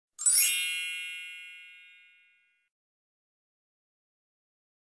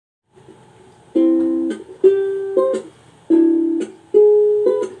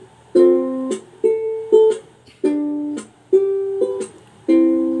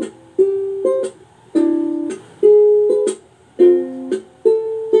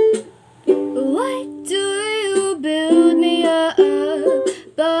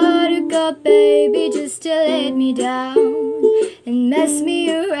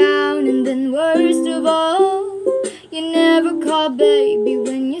then worst of all, you never call baby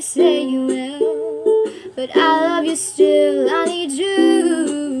when you say you will. But I love you still, I need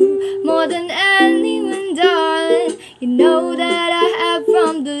you more than anyone, darling. You know that I have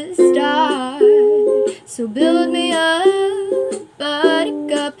from the start. So build me up,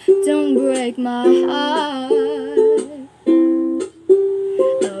 buttercup, don't break my heart.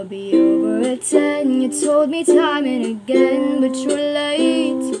 I'll be over at 10, you told me time and again, but you're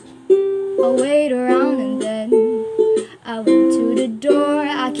late. I'll wait around and then I went to the door.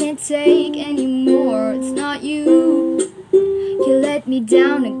 I can't take anymore, it's not you. You let me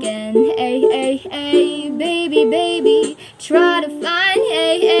down again. Hey, hey, hey, baby, baby, try to find,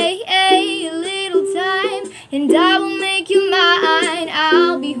 hey, hey, hey, a little time, and I will make you mine.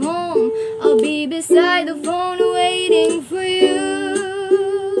 I'll be home, I'll be beside the phone waiting for you.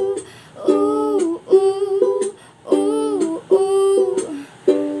 Ooh, ooh, ooh, ooh.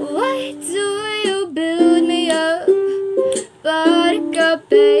 Why do you build me up, buttercup,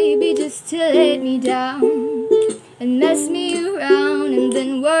 baby, just to let me down and mess me around? And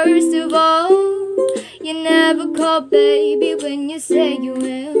then worst of all, you never call baby when you say you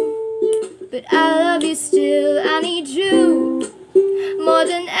will. But I love you still, I need you more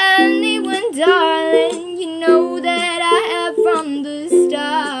than anyone, darling. You know that I have from the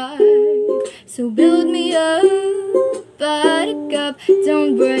start. So build me up, buttercup,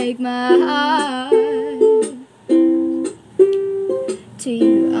 don't break my heart. To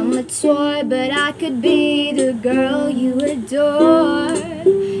you I'm a toy, but I could be the girl you adore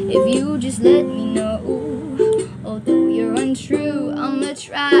if you just let me know. Although you're untrue, I'm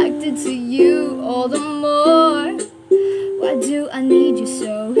attracted to you all the more. Why do I need you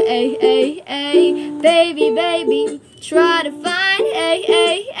so? Hey, hey, hey, baby, baby, try to find, hey,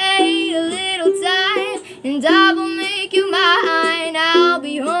 hey, hey, a little time, and I will make you mine. I'll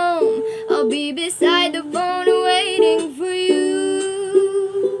be home, I'll be beside the phone waiting for you.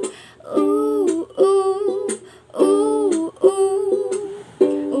 Ooh, ooh, ooh,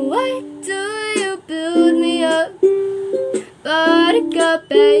 ooh. Why do you build me up, buttercup,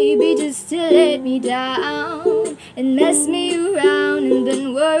 baby, just to let me down and mess me around? And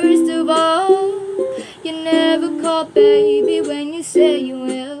then worst of all, you never call baby when you say you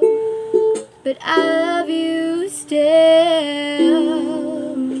will. But I love you still.